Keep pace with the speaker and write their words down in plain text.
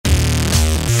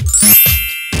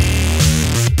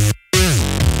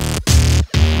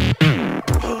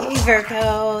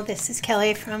Virgo, this is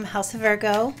Kelly from House of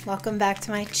Virgo. Welcome back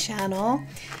to my channel.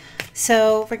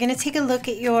 So we're going to take a look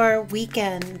at your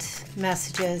weekend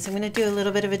messages. I'm going to do a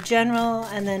little bit of a general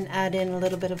and then add in a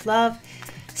little bit of love.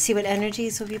 See what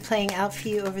energies will be playing out for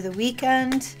you over the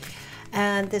weekend.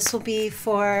 And this will be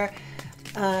for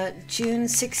June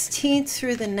 16th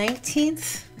through the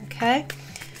 19th. Okay.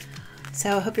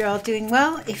 So I hope you're all doing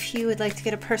well. If you would like to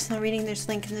get a personal reading, there's a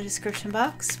link in the description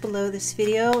box below this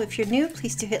video. If you're new,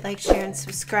 please do hit like, share, and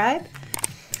subscribe.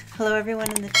 Hello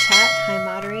everyone in the chat. Hi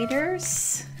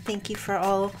moderators. Thank you for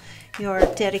all your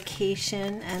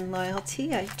dedication and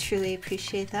loyalty. I truly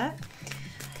appreciate that.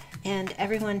 And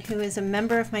everyone who is a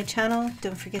member of my channel,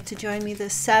 don't forget to join me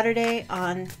this Saturday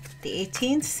on the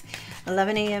 18th,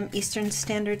 11 a.m. Eastern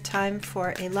Standard Time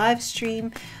for a live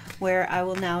stream where I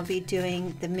will now be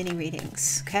doing the mini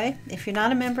readings. Okay, if you're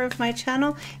not a member of my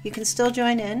channel, you can still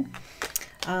join in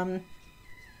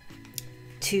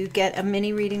to get a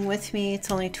mini reading with me. It's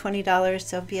only $20.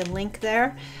 There'll be a link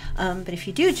there, but if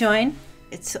you do join,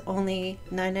 it's only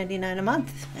 $9.99 a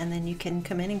month, and then you can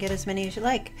come in and get as many as you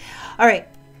like. All right,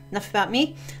 enough about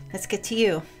me. Let's get to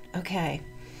you. Okay,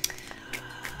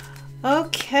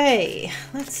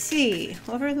 let's see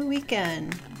over the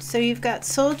weekend. So you've got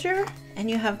Soldier and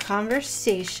you have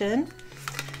Conversation.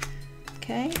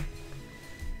 Okay,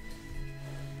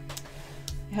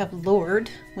 you have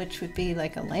Lord, which would be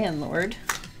like a landlord.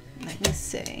 Let me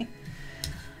see.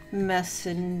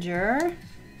 Messenger.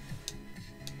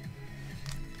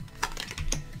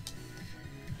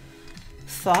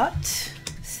 Thought,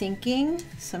 thinking,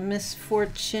 some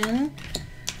misfortune.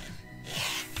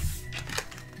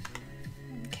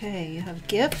 Okay, you have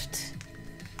Gift,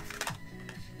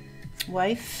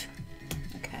 Wife.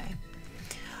 Okay.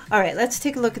 All right, let's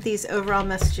take a look at these overall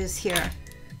messages here.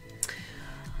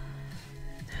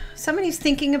 Somebody's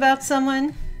thinking about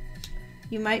someone.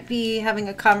 You might be having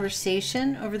a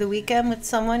conversation over the weekend with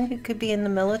someone who could be in the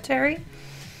military.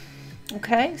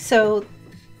 Okay, so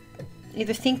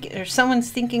either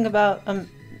someone's thinking about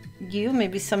you,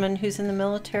 maybe someone who's in the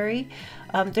military.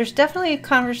 There's definitely a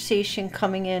conversation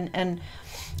coming in, and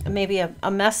maybe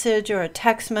a message or a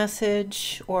text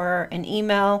message or an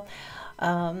email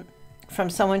from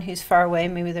someone who's far away.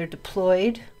 Maybe they're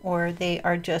deployed or they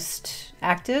are just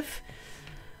active.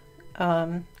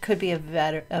 Could be a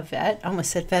vet. I almost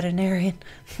said veterinarian.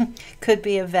 Could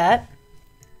be a vet.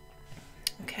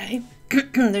 Okay.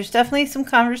 There's definitely some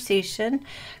conversation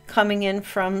coming in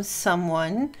from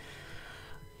someone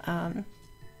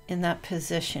in that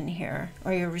position here,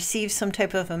 or you receive some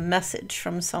type of a message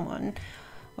from someone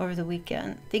over the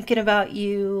weekend, thinking about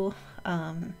you,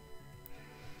 that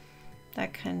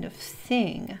kind of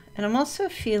thing. And I'm also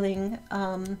feeling,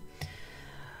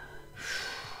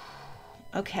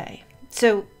 okay,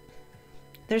 so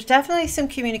there's definitely some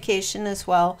communication as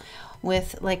well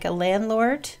with like a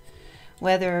landlord,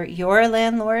 whether you're a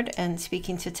landlord and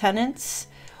speaking to tenants,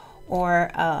 or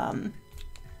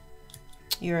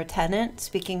you're a tenant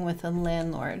speaking with a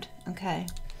landlord. Okay.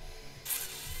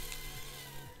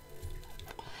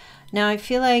 Now I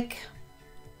feel like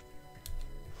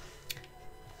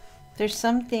there's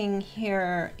something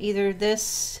here, either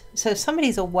this, so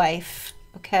somebody's a wife,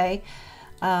 okay?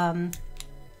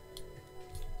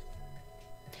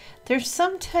 There's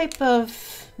some type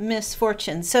of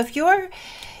misfortune. So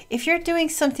if you're doing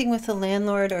something with a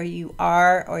landlord, or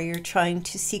you're trying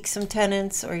to seek some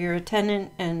tenants, or you're a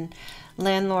tenant and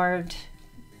landlord,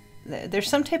 there's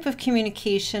some type of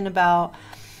communication about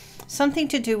something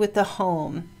to do with the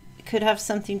home. It could have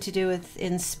something to do with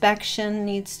inspection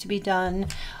needs to be done,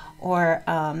 or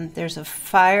there's a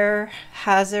fire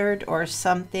hazard or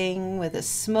something with a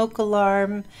smoke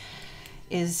alarm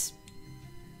is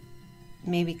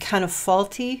maybe kind of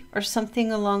faulty or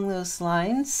something along those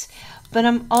lines. But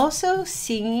I'm also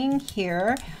seeing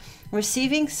here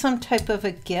receiving some type of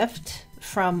a gift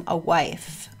from a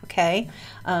wife. Okay,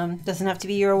 doesn't have to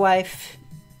be your wife.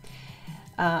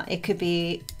 It could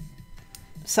be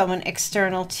someone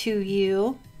external to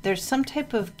you. There's some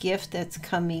type of gift that's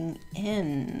coming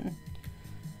in.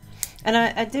 And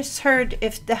I just heard,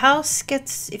 if the house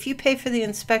gets, if you pay for the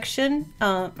inspection,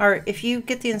 or if you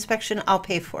get the inspection, I'll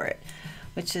pay for it,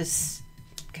 which is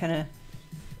kind of,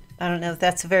 I don't know if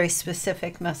that's a very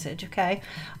specific message. Okay.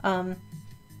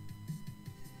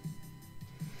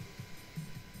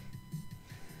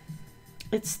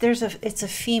 It's a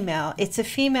female. It's a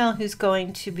female who's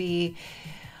going to be,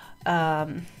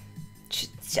 I'm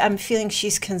feeling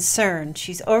she's concerned.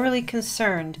 She's overly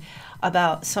concerned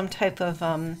about some type of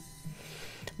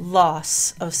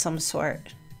loss of some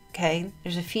sort. Okay,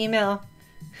 there's a female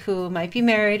who might be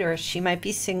married, or she might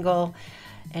be single,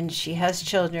 and she has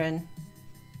children.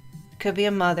 Could be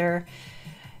a mother,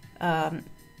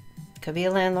 could be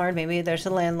a landlord. Maybe there's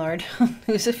a landlord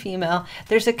who's a female.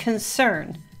 There's a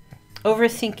concern,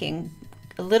 overthinking,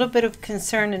 a little bit of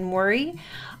concern and worry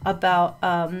about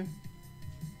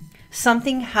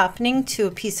something happening to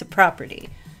a piece of property.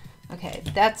 Okay,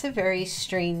 that's a very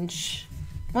strange,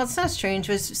 well, it's not strange,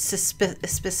 it was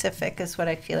specific is what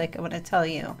I feel like I want to tell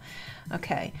you.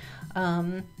 Okay.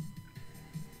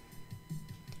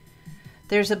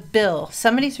 There's a bill.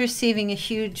 Somebody's receiving a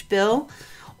huge bill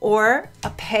or a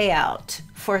payout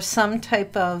for some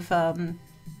type of,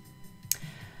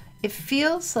 it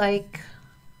feels like,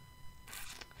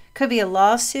 could be a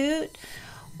lawsuit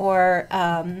or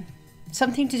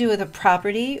something to do with a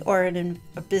property or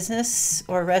a business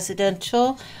or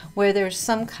residential where there's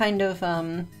some kind of,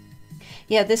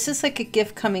 yeah, this is like a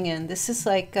gift coming in. This is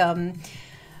like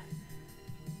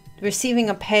receiving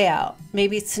a payout.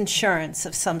 Maybe it's insurance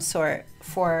of some sort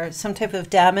for some type of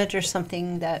damage or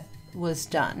something that was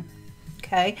done.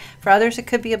 Okay. For others, it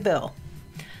could be a bill.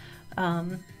 I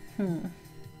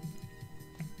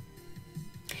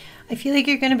feel like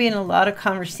you're going to be in a lot of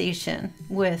conversation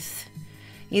with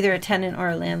either a tenant or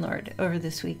a landlord over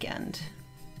this weekend.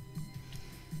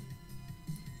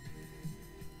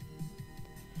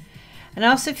 And I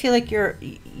also feel like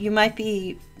you might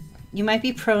be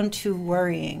prone to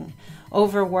worrying,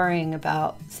 over worrying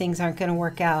about things aren't going to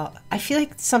work out. I feel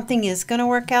like something is going to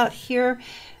work out here.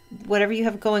 Whatever you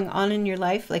have going on in your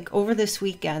life, like over this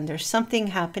weekend, there's something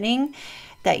happening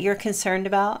that you're concerned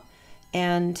about.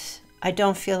 And I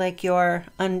don't feel like you're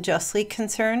unjustly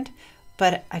concerned,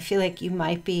 but I feel like you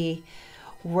might be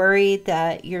worried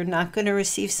that you're not going to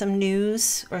receive some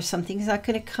news or something's not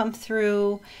going to come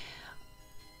through.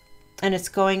 And it's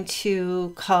going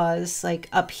to cause like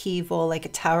upheaval, like a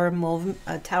tower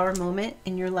moment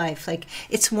in your life. Like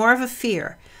it's more of a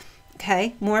fear,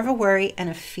 okay? More of a worry and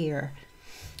a fear.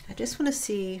 I just want to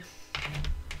see,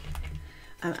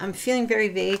 I'm feeling very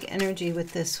vague energy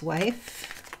with this wife.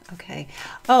 Okay.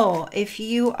 Oh, if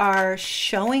you are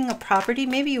showing a property,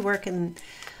 maybe you work in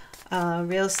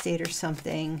real estate or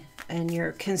something, and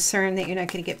you're concerned that you're not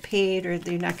going to get paid or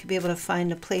that you're not going to be able to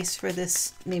find a place for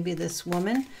this, maybe this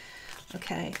woman.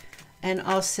 Okay. And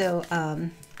also,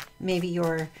 maybe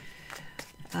you're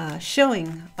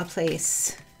showing a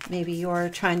place. Maybe you're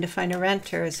trying to find a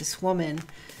renter as this woman.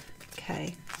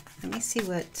 Okay. Let me see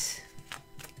what...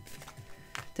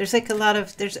 There's like a lot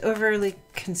of... There's overly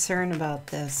concern about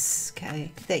this,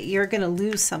 okay? That you're going to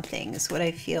lose something is what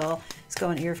I feel is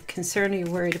going... You're concerned or you're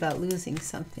worried about losing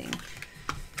something.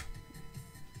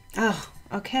 Oh,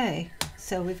 okay.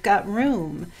 So we've got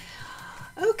room.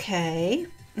 Okay.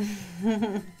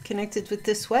 Connected with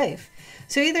this wife.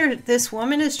 So either this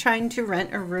woman is trying to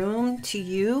rent a room to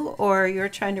you or you're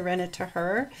trying to rent it to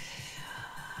her.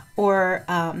 Or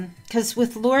because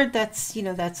with Lord, that's, you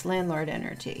know, that's landlord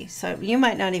energy. So you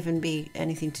might not even be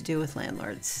anything to do with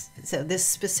landlords. So this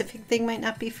specific thing might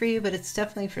not be for you, but it's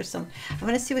definitely for some. I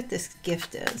want to see what this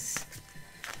gift is.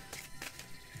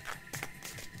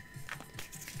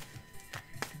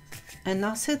 And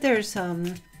also there's,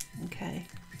 okay.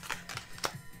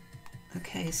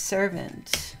 Okay,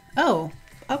 servant. Oh,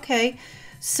 okay.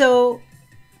 So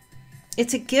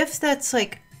it's a gift that's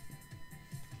like,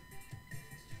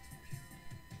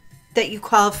 that you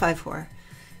qualify for.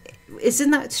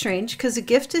 Isn't that strange? Because a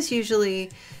gift is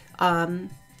usually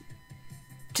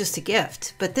just a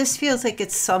gift. But this feels like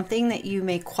it's something that you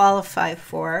may qualify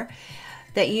for,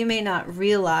 that you may not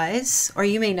realize or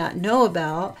you may not know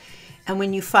about. And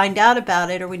when you find out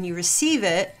about it or when you receive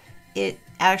it, it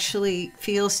actually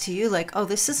feels to you like, oh,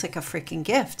 this is like a freaking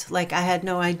gift. Like I had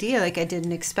no idea, like I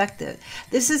didn't expect it.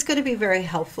 This is going to be very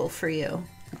helpful for you.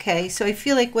 Okay, so I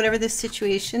feel like whatever this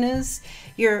situation is,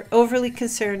 you're overly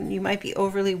concerned. You might be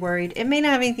overly worried. It may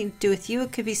not have anything to do with you.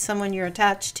 It could be someone you're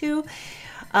attached to.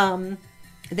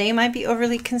 They might be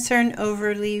overly concerned,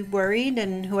 overly worried,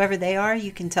 and whoever they are,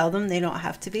 you can tell them. They don't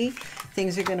have to be.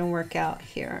 Things are going to work out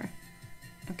here.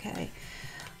 Okay,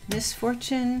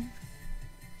 misfortune.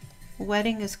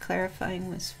 Wedding is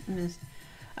clarifying.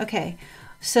 Okay,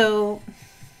 so...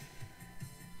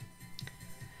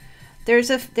 There's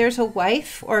a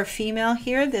wife or a female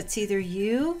here that's either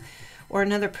you or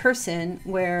another person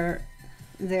where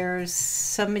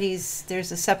there's a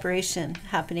separation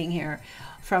happening here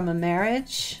from a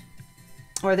marriage,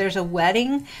 or there's a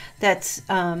wedding that's,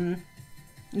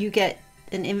 you get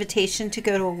an invitation to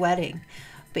go to a wedding,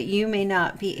 but you may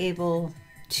not be able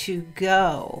to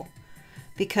go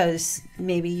because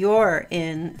maybe you're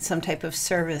in some type of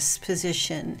service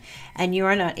position and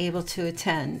you're not able to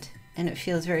attend. and it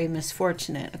feels very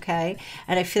misfortunate, okay?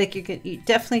 And I feel like you're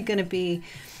definitely going to be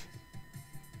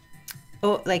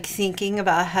like thinking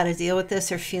about how to deal with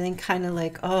this, or feeling kind of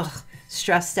like, oh,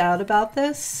 stressed out about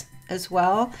this as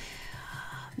well.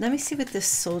 Let me see what this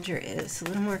soldier is. A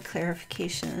little more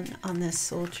clarification on this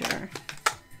soldier.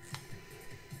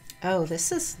 Oh,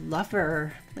 this is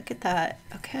lover. Look at that.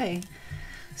 Okay.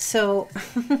 So,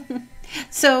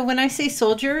 so when I say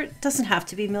soldier, it doesn't have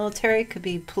to be military. It could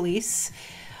be police.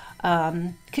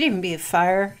 Could even be a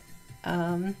firefighter,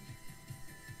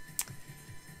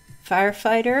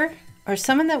 or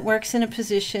someone that works in a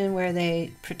position where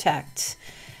they protect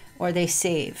or they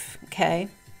save, okay?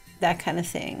 That kind of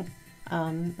thing.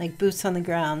 Like boots on the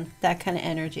ground, that kind of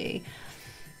energy.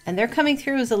 And they're coming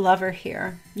through as a lover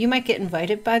here. You might get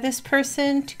invited by this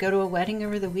person to go to a wedding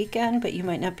over the weekend, but you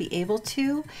might not be able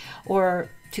to, or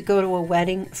to go to a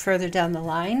wedding further down the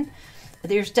line.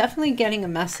 There's definitely getting a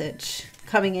message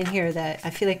coming in here that I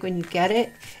feel like when you get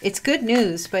it, it's good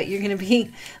news, but you're going to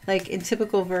be like in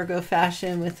typical Virgo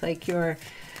fashion with like your,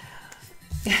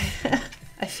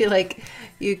 I feel like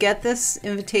you get this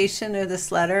invitation or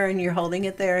this letter and you're holding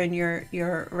it there in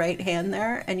your right hand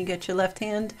there, and you get your left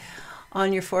hand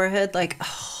on your forehead like,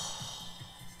 oh,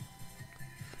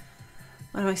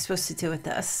 what am I supposed to do with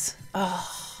this?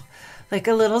 Oh, like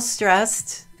a little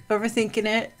stressed, overthinking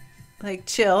it, like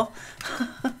chill.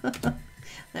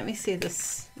 Let me see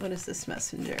this. What is this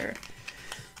messenger?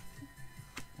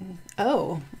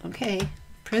 Oh, okay.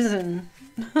 Prison.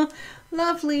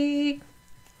 Lovely.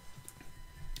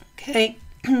 Okay.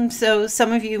 So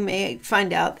some of you may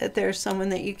find out that there's someone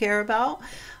that you care about.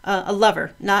 A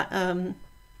lover, not an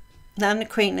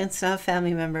acquaintance, not a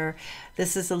family member.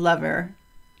 This is a lover.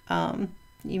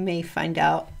 You may find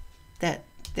out that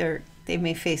they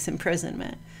may face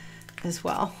imprisonment as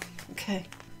well. Okay.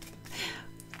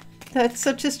 That's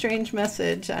such a strange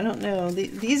message. I don't know.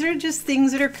 These are just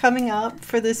things that are coming up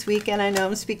for this weekend. I know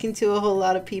I'm speaking to a whole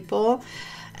lot of people.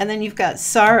 And then you've got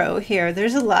sorrow here.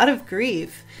 There's a lot of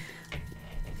grief.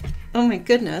 Oh my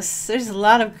goodness. There's a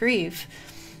lot of grief.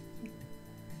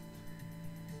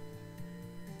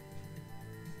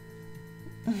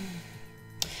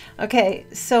 Okay,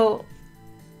 so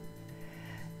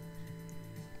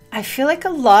I feel like a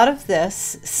lot of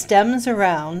this stems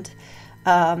around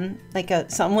like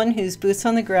someone who's boots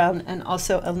on the ground and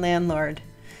also a landlord.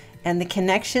 And the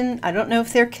connection, I don't know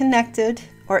if they're connected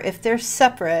or if they're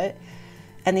separate.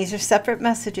 And these are separate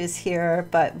messages here.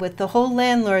 But with the whole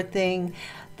landlord thing,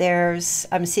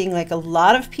 I'm seeing like a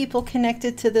lot of people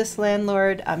connected to this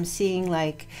landlord. I'm seeing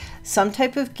like some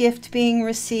type of gift being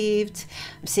received.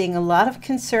 I'm seeing a lot of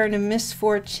concern and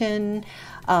misfortune.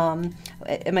 Am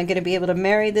I going to be able to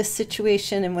marry this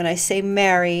situation? And when I say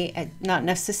marry, not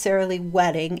necessarily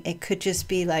wedding, it could just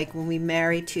be like when we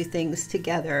marry two things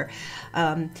together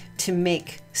to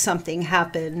make something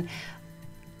happen.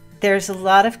 There's a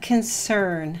lot of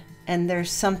concern, and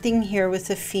there's something here with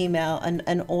a female,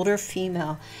 an older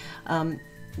female.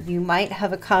 You might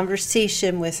have a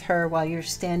conversation with her while you're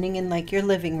standing in like your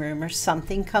living room, or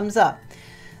something comes up,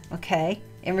 okay,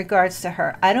 in regards to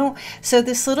her. So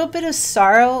this little bit of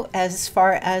sorrow as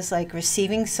far as like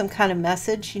receiving some kind of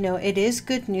message, you know, it is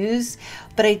good news,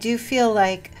 but I do feel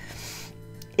like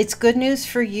it's good news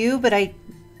for you, but I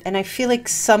feel like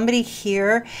somebody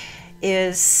here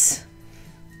is,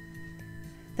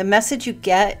 the message you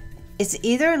get is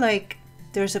either like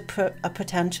there's a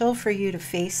potential for you to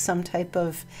face some type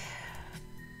of,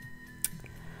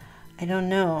 I don't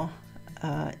know,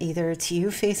 either it's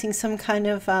you facing some kind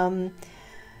of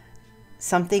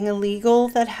something illegal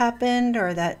that happened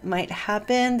or that might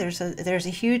happen. There's a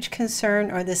huge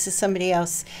concern, or this is somebody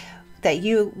else that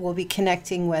you will be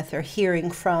connecting with or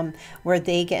hearing from where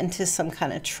they get into some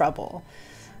kind of trouble.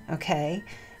 Okay.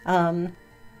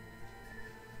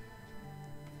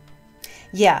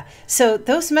 Yeah, so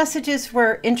those messages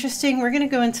were interesting. We're going to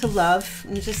go into love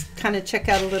and just kind of check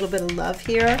out a little bit of love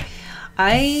here.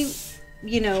 I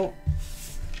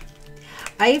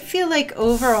feel like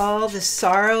overall the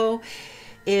sorrow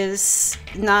is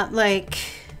not like,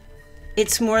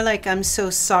 it's more like I'm so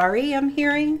sorry. I'm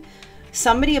hearing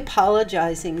somebody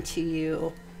apologizing to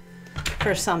you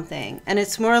for something. And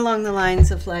it's more along the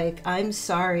lines of like, I'm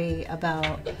sorry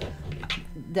about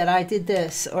that I did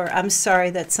this, or I'm sorry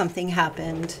that something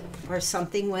happened, or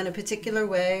something went a particular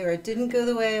way, or it didn't go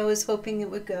the way I was hoping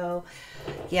it would go.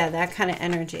 Yeah, that kind of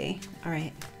energy. All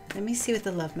right, let me see what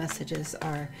the love messages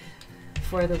are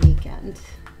for the weekend.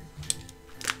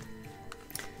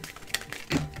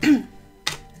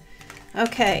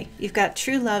 Okay, you've got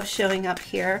true love showing up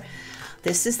here.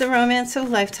 This is the romance of a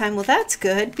lifetime. Well, that's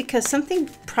good because something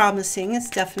promising is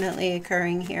definitely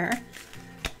occurring here.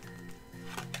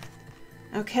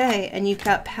 Okay, and you've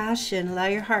got passion. Allow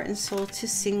your heart and soul to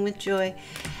sing with joy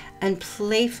and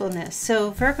playfulness. So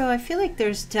Virgo, I feel like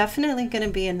there's definitely going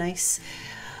to be a nice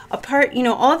part, you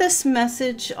know, all this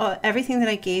message, everything that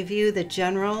I gave you, the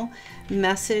general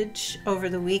message over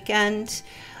the weekend,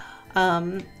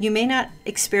 you may not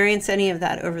experience any of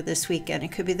that over this weekend.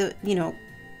 It could be the, you know,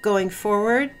 going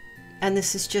forward, and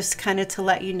this is just kind of to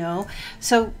let you know.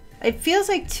 So it feels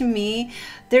like to me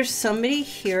there's somebody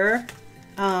here,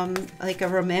 like a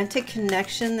romantic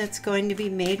connection that's going to be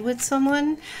made with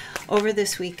someone over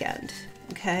this weekend.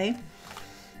 Okay,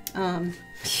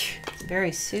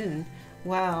 very soon.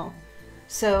 Wow.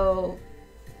 So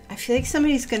I feel like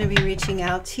somebody's going to be reaching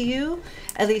out to you,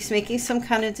 at least making some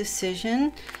kind of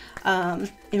decision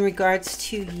in regards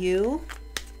to you.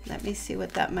 Let me see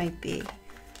what that might be.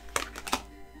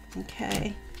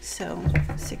 Okay, so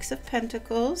 6 of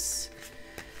Pentacles.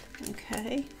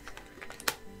 Okay.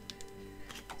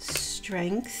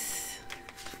 Strength.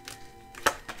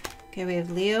 Okay, we have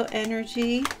Leo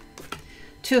energy.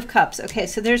 2 of Cups. Okay,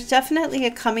 so there's definitely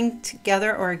a coming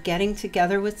together or a getting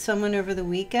together with someone over the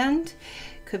weekend.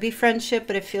 Could be friendship,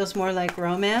 but it feels more like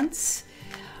romance.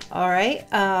 All right.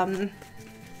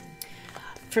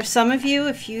 For some of you,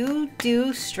 if you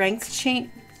do strength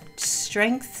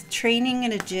training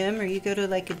in a gym, or you go to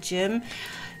like a gym,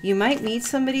 you might meet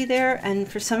somebody there. And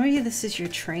for some of you, this is your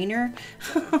trainer.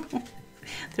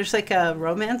 There's like a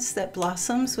romance that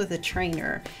blossoms with a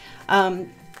trainer.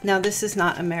 Now, this is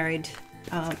not a married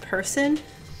person.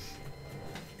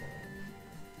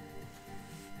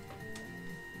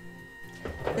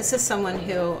 This is someone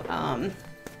who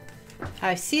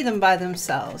I see them by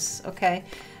themselves, okay?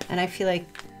 And I feel like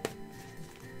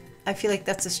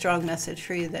that's a strong message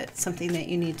for you. That's something that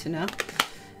you need to know.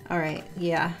 All right,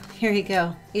 yeah, here you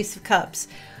go. Ace of Cups.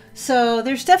 So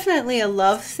there's definitely a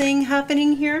love thing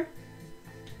happening here.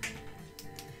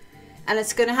 And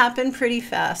it's going to happen pretty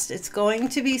fast. It's going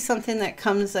to be something that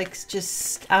comes like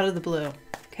just out of the blue,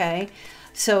 okay?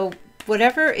 So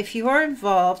whatever, if you are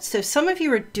involved, so some of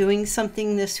you are doing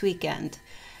something this weekend,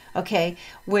 okay,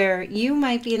 where you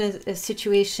might be in a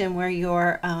situation where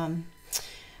you're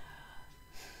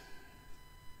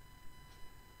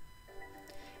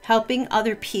helping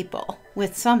other people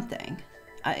with something.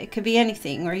 It could be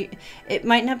anything, or it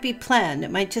might not be planned.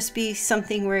 It might just be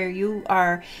something where you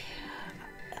are,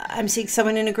 I'm seeing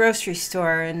someone in a grocery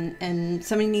store and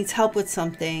somebody needs help with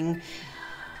something,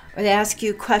 or they ask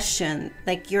you a question.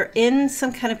 Like you're in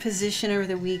some kind of position over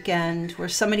the weekend where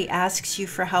somebody asks you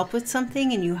for help with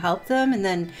something and you help them, and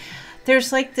then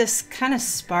there's like this kind of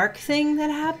spark thing that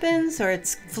happens, or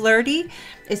it's flirty,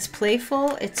 it's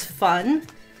playful, it's fun.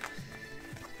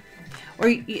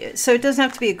 Or so it doesn't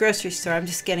have to be a grocery store. I'm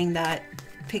just getting that,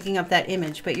 picking up that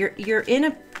image. But you're in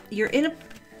a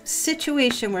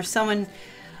situation where someone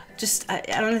just, I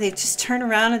don't know, they just turn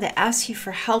around and they ask you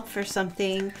for help for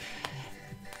something,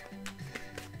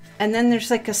 and then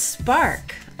there's like a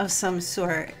spark of some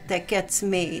sort that gets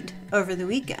made over the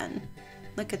weekend.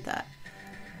 Look at that.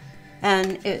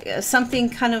 And something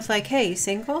kind of like, hey, you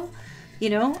single?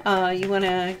 You know, you want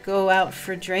to go out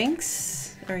for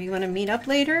drinks, or you want to meet up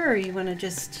later, or you want to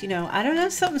just, you know, I don't know,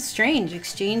 something strange,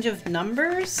 exchange of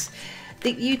numbers.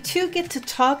 That you two get to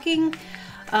talking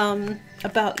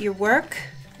about your work,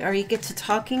 or you get to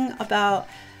talking about,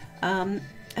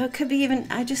 it could be even,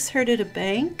 I just heard at a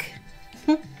bank.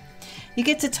 You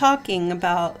get to talking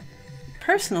about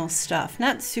personal stuff,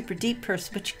 not super deep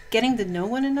person, but you're getting to know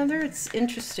one another. It's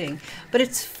interesting, but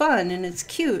it's fun and it's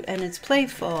cute and it's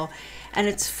playful and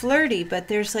it's flirty, but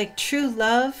there's like true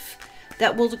love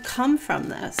that will come from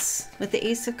this with the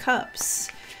Ace of Cups.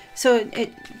 So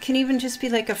it can even just be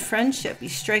like a friendship. You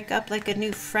strike up like a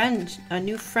new friend,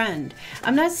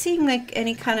 I'm not seeing like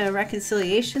any kind of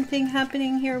reconciliation thing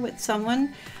happening here with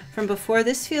someone from before.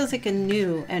 This feels like a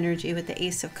new energy with the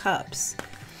Ace of Cups.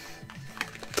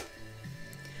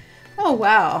 Oh,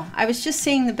 wow. I was just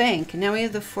saying the bank, and now we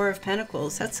have the Four of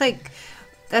Pentacles. That's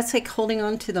like holding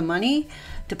on to the money,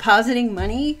 depositing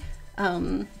money,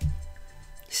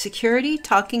 security,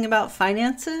 talking about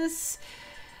finances.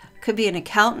 Could be an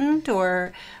accountant,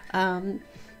 or an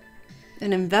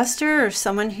investor, or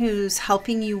someone who's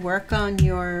helping you work on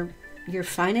your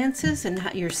finances and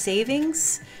your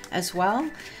savings as well.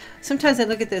 Sometimes I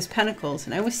look at those pentacles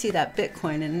and I always see that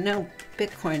Bitcoin, and I know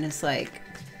Bitcoin is like,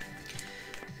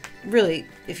 really,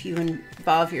 if you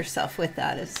involve yourself with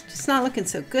that, it's just not looking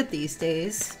so good these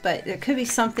days. But there could be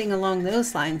something along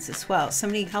those lines as well.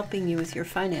 Somebody helping you with your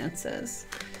finances.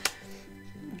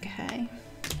 Okay.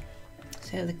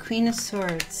 So the Queen of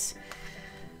Swords.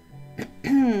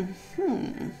 So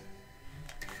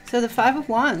the Five of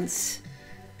Wands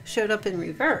showed up in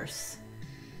reverse.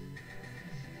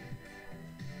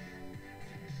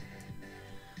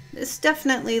 It's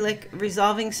definitely like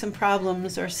resolving some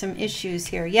problems or some issues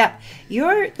here. Yeah,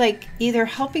 you're like either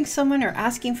helping someone or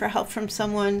asking for help from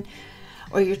someone,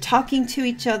 or you're talking to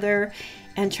each other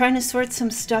and trying to sort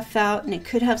some stuff out, and it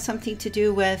could have something to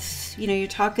do with, you know, you're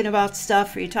talking about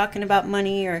stuff, or you're talking about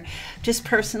money, or just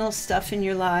personal stuff in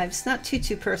your lives. Not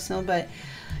too personal, but,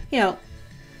 you know,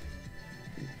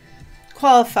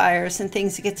 qualifiers and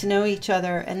things to get to know each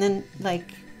other. And then,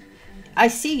 like, I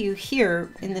see you here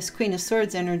in this Queen of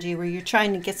Swords energy where you're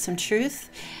trying to get some truth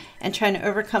and trying to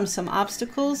overcome some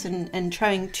obstacles and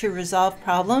trying to resolve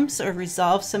problems or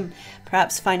resolve some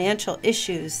perhaps financial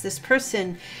issues. This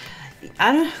person,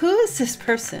 I don't know, who is this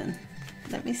person?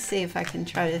 Let me see if I can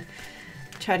try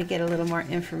to get a little more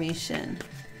information,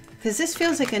 because this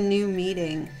feels like a new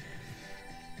meeting.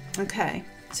 Okay,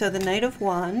 so the Knight of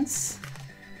Wands,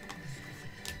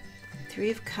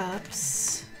 Three of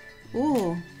Cups,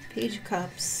 ooh, Page of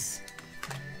Cups.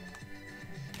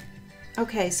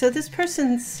 Okay, so this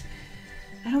person's,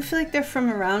 I don't feel like they're from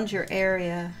around your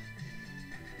area.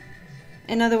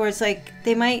 In other words, like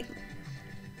they might,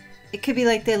 it could be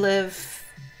like they live,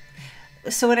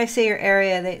 so when I say your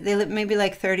area, they live maybe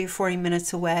like 30 or 40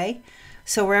 minutes away.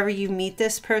 So wherever you meet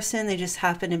this person, they just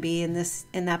happen to be in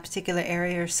that particular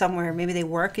area or somewhere. Maybe they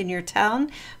work in your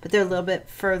town, but they're a little bit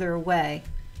further away.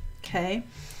 Okay.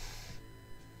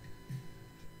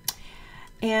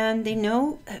 And they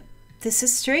know, this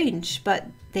is strange, but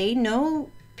they know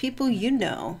people you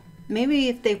know. Maybe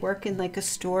if they work in like a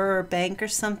store or a bank or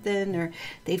something, or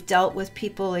they've dealt with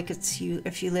people, like it's you,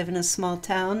 if you live in a small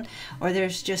town, or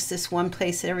there's just this one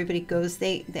place that everybody goes,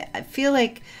 I feel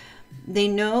like they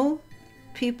know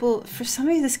people. For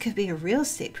somebody, this could be a real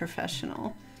estate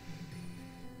professional.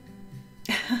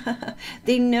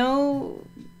 They know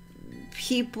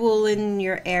people in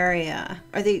your area,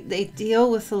 or they deal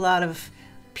with a lot of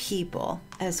people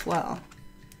as well.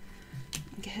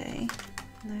 Okay,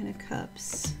 Nine of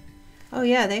Cups. Oh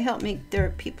yeah, they help make their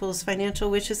people's financial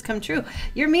wishes come true.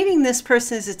 You're meeting this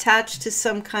person is attached to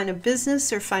some kind of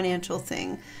business or financial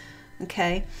thing.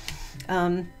 Okay,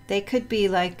 they could be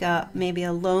like maybe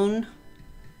a loan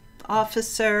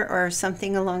officer or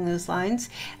something along those lines,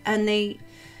 and they,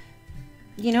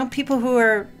 you know, people who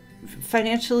are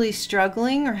financially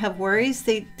struggling or have worries,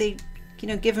 they you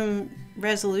know, give them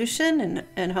resolution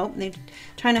and hope, and they're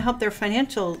trying to help their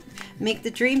financial, make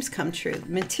the dreams come true,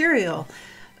 material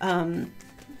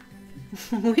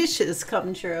wishes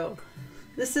come true.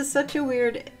 This is such a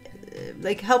weird,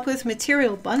 like, help with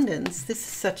material abundance. This is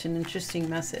such an interesting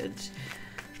message.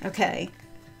 Okay,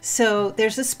 so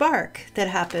there's a spark that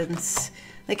happens,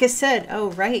 like I said.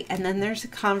 Oh right, and then there's a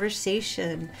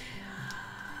conversation.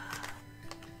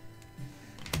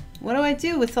 What do I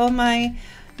do with all my,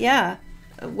 yeah,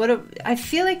 I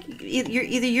feel like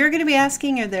either you're going to be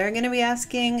asking or they're going to be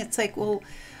asking. It's like, well,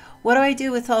 what do I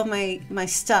do with all my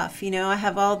stuff? You know, I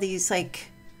have all these like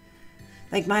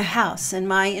my house and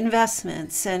my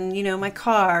investments and, you know, my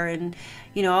car and,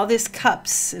 you know, all these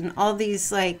cups and all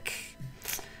these, like,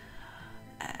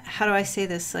 how do I say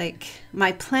this? Like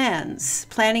my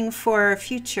planning for a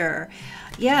future.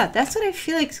 Yeah, that's what I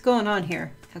feel like is going on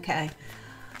here. Okay.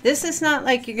 This is not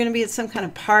like you're going to be at some kind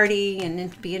of party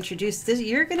and be introduced.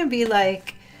 You're going to be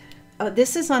like, oh,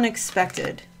 this is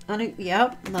unexpected.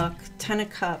 Yep, look, Ten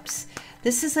of Cups.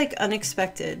 This is like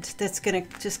unexpected. That's going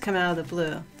to just come out of the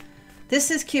blue. This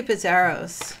is Cupid's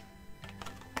arrows.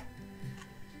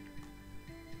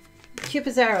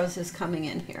 Cupid's arrows is coming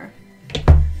in here.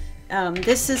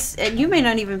 This is, and you may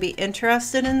not even be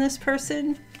interested in this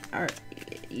person, or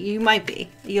you might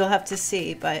be. You'll have to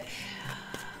see, but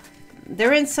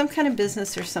they're in some kind of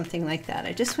business or something like that.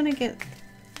 I just want to get,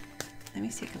 let me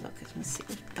take a look. Let's see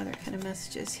what other kind of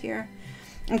messages here.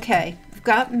 Okay, we've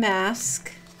got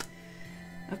mask.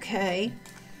 Okay.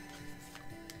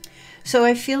 So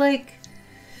I feel like,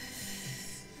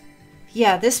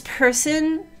 yeah, this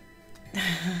person,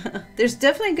 there's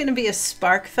definitely going to be a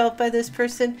spark felt by this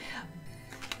person.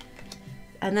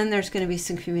 And then there's going to be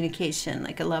some communication,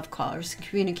 like a love call or some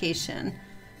communication,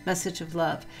 message of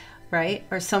love. Right?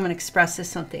 Or someone expresses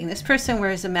something. This person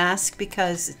wears a mask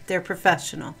because they're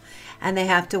professional and they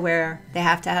have to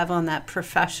have on that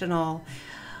professional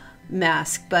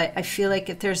mask. But I feel like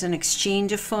if there's an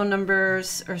exchange of phone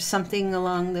numbers or something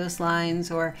along those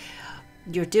lines, or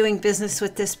you're doing business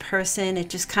with this person, it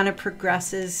just kind of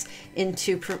progresses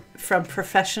into from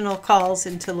professional calls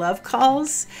into love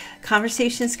calls.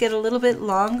 Conversations get a little bit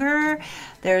longer.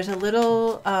 There's a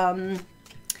little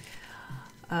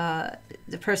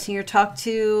the person you're talking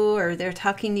to, or they're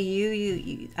talking to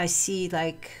you, I see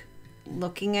like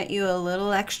looking at you a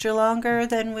little extra longer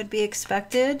than would be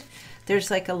expected. There's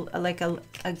like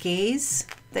a gaze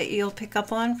that you'll pick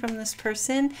up on from this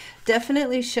person,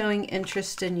 definitely showing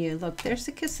interest in you. Look, there's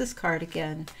the Kisses card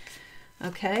again.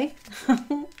 Okay.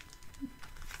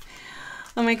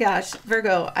 Oh my gosh,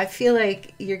 Virgo, I feel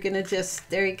like you're gonna just,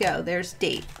 there you go, there's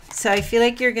date. So I feel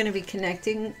like you're gonna be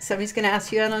connecting, somebody's gonna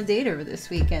ask you out on a date over this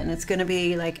weekend. It's gonna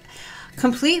be like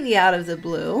completely out of the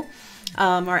blue.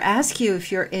 Or ask you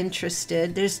if you're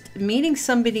interested. There's meeting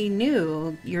somebody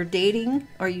new. You're dating,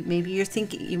 or maybe you're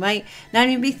thinking, you might not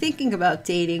even be thinking about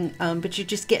dating, but you're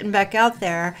just getting back out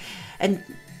there. And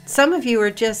some of you are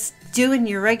just doing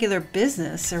your regular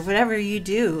business or whatever you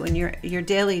do in your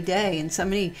daily day. And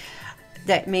somebody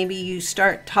that maybe you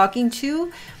start talking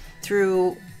to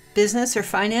through business or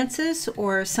finances,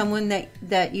 or someone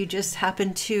that you just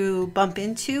happen to bump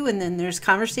into, and then there's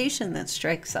conversation that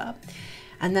strikes up.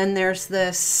 And then there's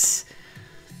this,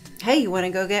 hey, you want to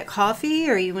go get coffee,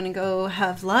 or you want to go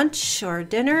have lunch or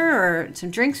dinner or some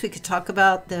drinks? We could talk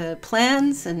about the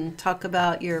plans and talk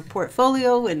about your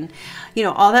portfolio and, you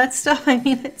know, all that stuff. I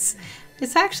mean, it's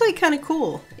actually kind of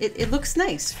cool. It looks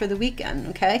nice for the weekend,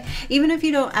 okay? Even if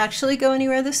you don't actually go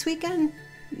anywhere this weekend,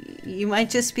 you might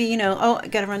just be, you know, oh, I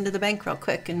got to run to the bank real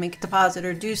quick and make a deposit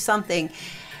or do something.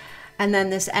 And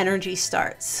then this energy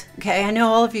starts. Okay, I know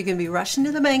all of you are going to be rushing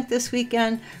to the bank this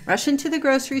weekend, rushing to the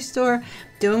grocery store,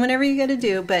 doing whatever you got to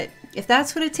do. But if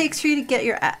that's what it takes for you to get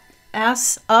your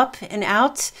ass up and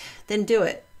out, then do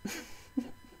it.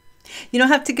 You don't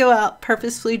have to go out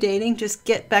purposefully dating. Just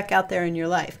get back out there in your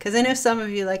life. Because I know some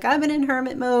of you, like, I've been in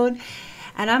hermit mode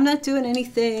and I'm not doing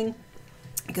anything.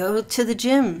 Go to the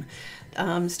gym.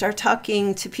 Start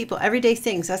talking to people. Everyday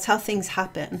things. That's how things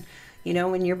happen. You know,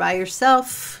 when you're by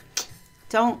yourself,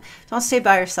 don't stay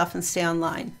by yourself and stay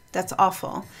online. That's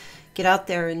awful. Get out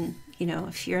there and, you know,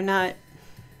 if you're not,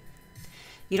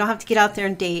 you don't have to get out there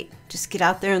and date. Just get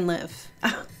out there and live.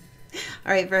 All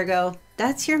right, Virgo,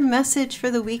 that's your message for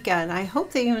the weekend. I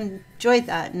hope that you enjoyed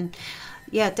that. And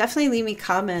yeah, definitely leave me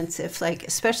comments if, like,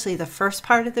 especially the first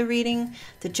part of the reading,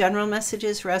 the general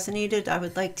messages resonated. I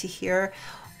would like to hear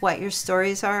what your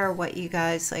stories are, or what you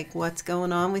guys, like, what's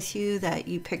going on with you that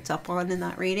you picked up on in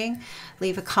that reading.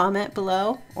 Leave a comment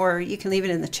below, or you can leave it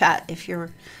in the chat if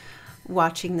you're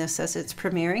watching this as it's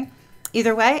premiering.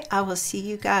 Either way, I will see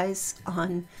you guys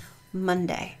on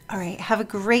Monday. All right, have a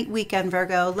great weekend,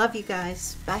 Virgo. Love you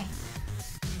guys. Bye.